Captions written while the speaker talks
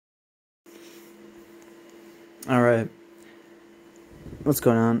Alright, what's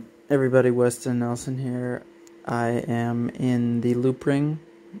going on? Everybody, Weston Nelson here. I am in the loopring.io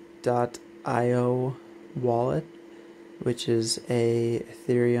wallet, which is a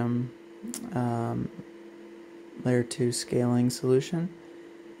Ethereum layer 2 scaling solution.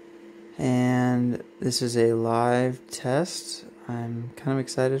 And this is a live test. I'm kind of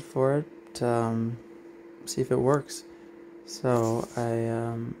excited for it, see if it works. So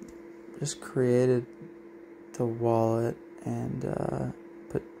I just created the wallet and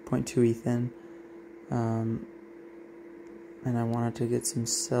put 0.2 ETH in, and I wanted to get some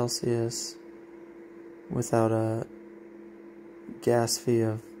Celsius without a gas fee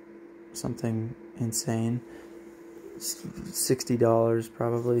of something insane. $60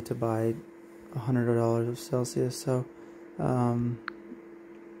 probably to buy $100 of Celsius. So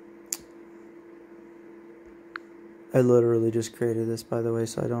I literally just created this, by the way,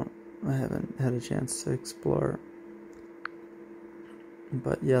 so I haven't had a chance to explore.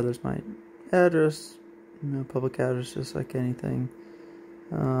 But yeah, there's my address, public address, just like anything.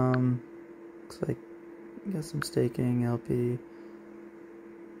 Looks like I got some staking, LP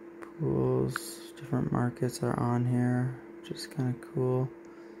pools, different markets are on here, which is kind of cool.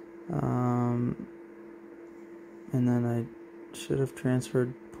 And then I should have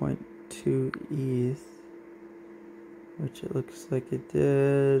transferred 0.2 ETH, which it looks like it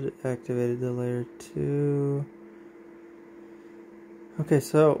did. Activated the layer 2. Okay,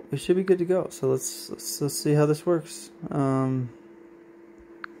 so we should be good to go. So let's see how this works.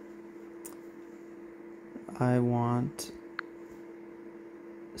 I want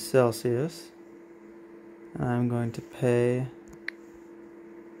Celsius, and I'm going to pay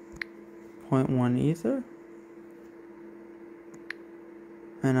 0.1 Ether,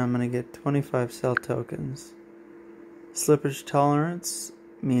 and I'm going to get 25 cell tokens. Slippage tolerance,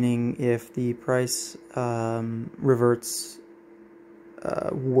 meaning if the price reverts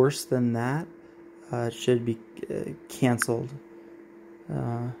worse than that, it should be canceled.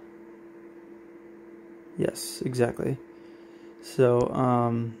 Yes, exactly. So,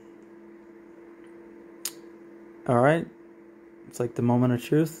 alright, it's like the moment of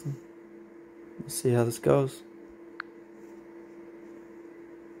truth. Let's see how this goes.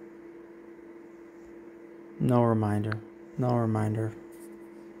 No reminder. No reminder.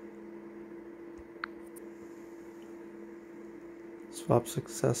 Swap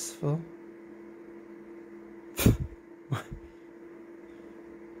successful.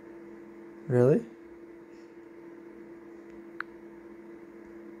 Really?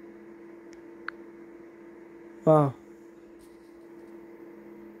 Wow.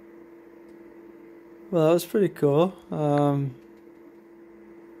 Well, that was pretty cool.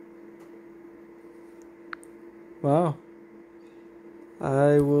 Wow.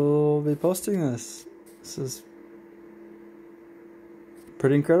 I will be posting this. This is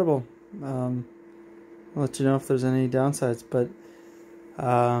pretty incredible. I'll let you know if there's any downsides, but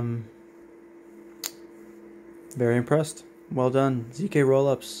very impressed. Well done. ZK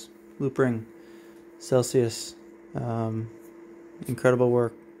rollups, loopring, Celsius. Incredible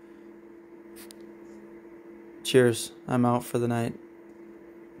work. Cheers. I'm out for the night.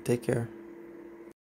 Take care.